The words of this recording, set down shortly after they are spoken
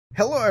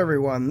Hello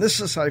everyone,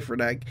 this is Cipher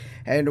Dec,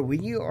 and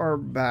we are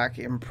back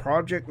in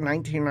Project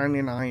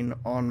 1999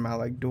 on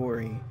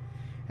Malagdori.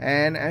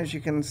 And as you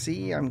can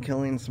see, I'm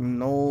killing some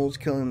gnolls,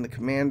 killing the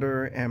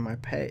commander, and my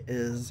pet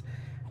is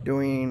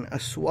doing a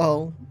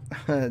swell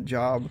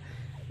job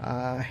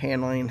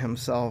handling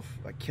himself,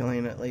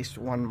 killing at least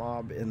one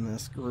mob in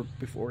this group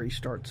before he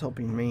starts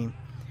helping me.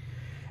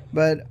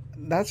 But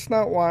that's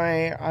not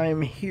why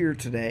I'm here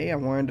today. I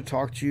wanted to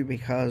talk to you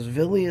because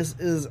Velious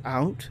is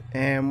out,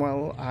 and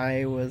while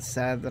I was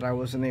sad that I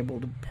wasn't able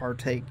to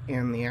partake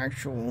in the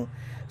actual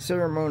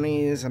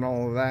ceremonies and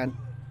all of that,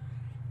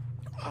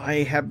 I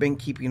have been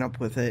keeping up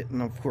with it,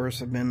 and of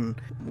course I've been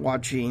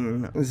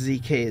watching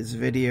ZK's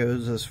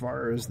videos as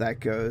far as that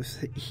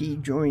goes. He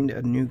joined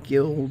a new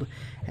guild,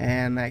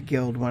 and that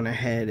guild went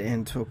ahead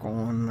and took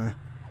on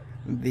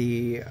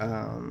the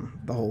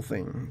whole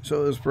thing.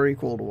 So it was pretty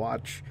cool to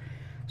watch.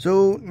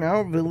 So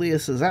now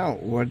Velious is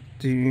out. What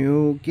do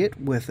you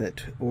get with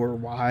it, or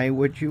why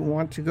would you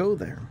want to go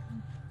there?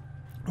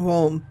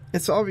 Well,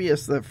 it's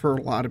obvious that for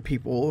a lot of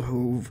people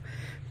who've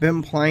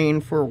been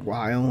playing for a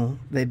while,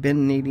 they've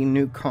been needing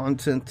new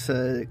content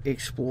to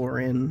explore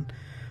in.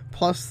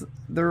 Plus,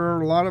 there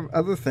are a lot of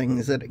other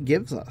things that it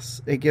gives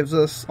us. It gives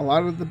us a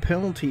lot of the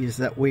penalties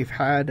that we've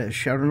had as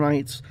Shadow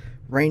Knights,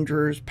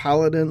 Rangers,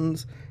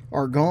 Paladins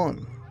are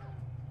gone.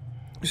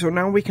 So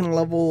now we can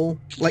level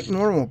like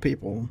normal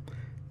people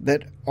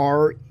that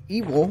are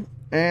evil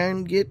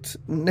and get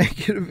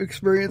negative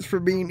experience for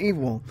being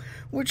evil,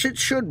 which it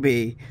should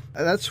be.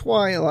 That's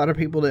why a lot of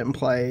people didn't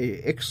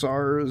play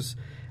Ixars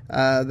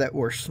that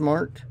were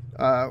smart,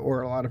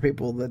 or a lot of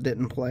people that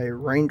didn't play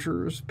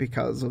Rangers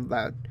because of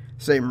that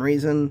same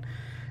reason,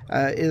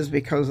 is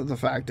because of the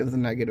fact of the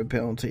negative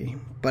penalty.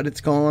 But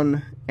it's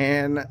gone,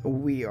 and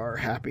we are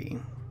happy.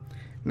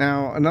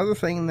 Now, another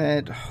thing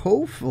that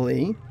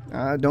hopefully,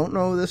 I don't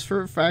know this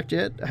for a fact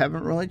yet, I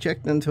haven't really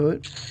checked into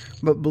it,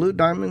 but blue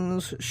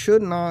diamonds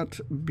should not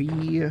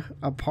be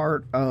a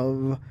part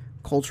of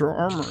cultural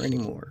armor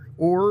anymore,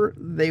 or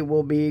they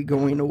will be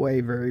going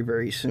away very,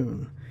 very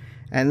soon.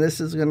 And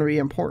this is going to be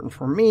important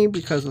for me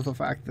because of the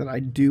fact that I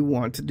do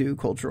want to do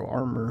cultural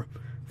armor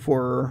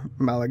for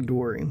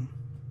Malagdori,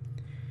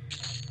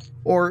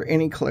 or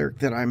any cleric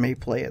that I may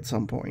play at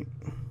some point.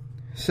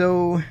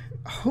 So,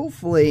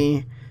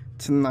 hopefully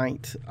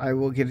tonight I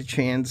will get a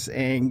chance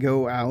and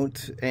go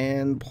out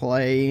and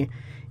play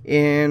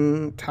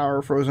in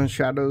Tower Frozen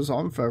Shadows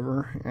on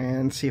Fever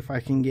and see if I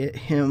can get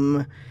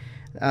him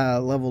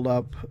leveled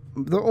up.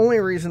 The only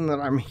reason that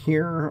I'm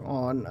here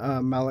on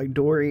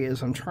Malagdori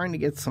is I'm trying to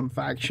get some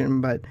faction,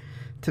 but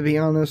to be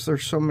honest,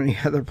 there's so many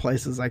other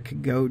places I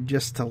could go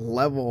just to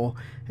level,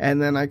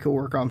 and then I could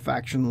work on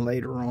faction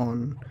later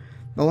on.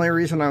 The only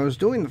reason I was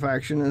doing the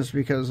faction is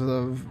because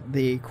of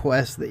the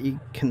quest that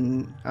you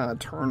can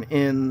turn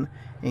in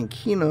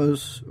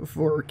Kinos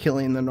for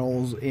killing the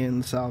gnolls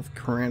in South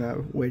Carina,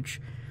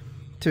 which,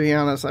 to be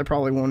honest, I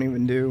probably won't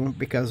even do,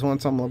 because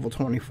once I'm level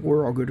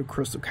 24, I'll go to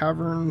Crystal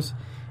Caverns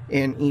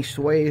in East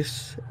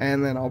Waste,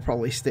 and then I'll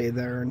probably stay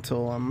there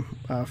until I'm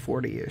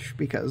 40-ish,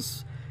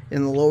 because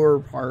in the lower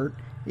part,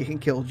 you can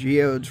kill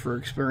geodes for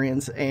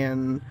experience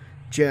and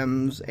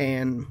gems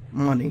and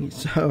money,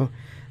 so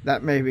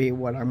that may be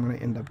what I'm going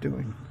to end up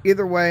doing.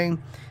 Either way,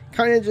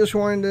 kind of just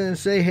wanted to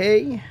say,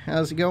 hey,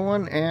 how's it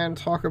going? And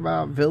talk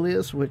about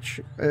Velious, which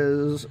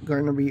is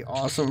going to be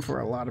awesome for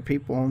a lot of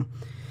people.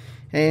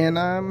 And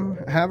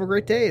have a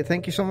great day.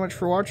 Thank you so much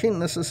for watching.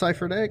 This is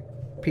Cipher Dec.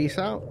 Peace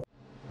out.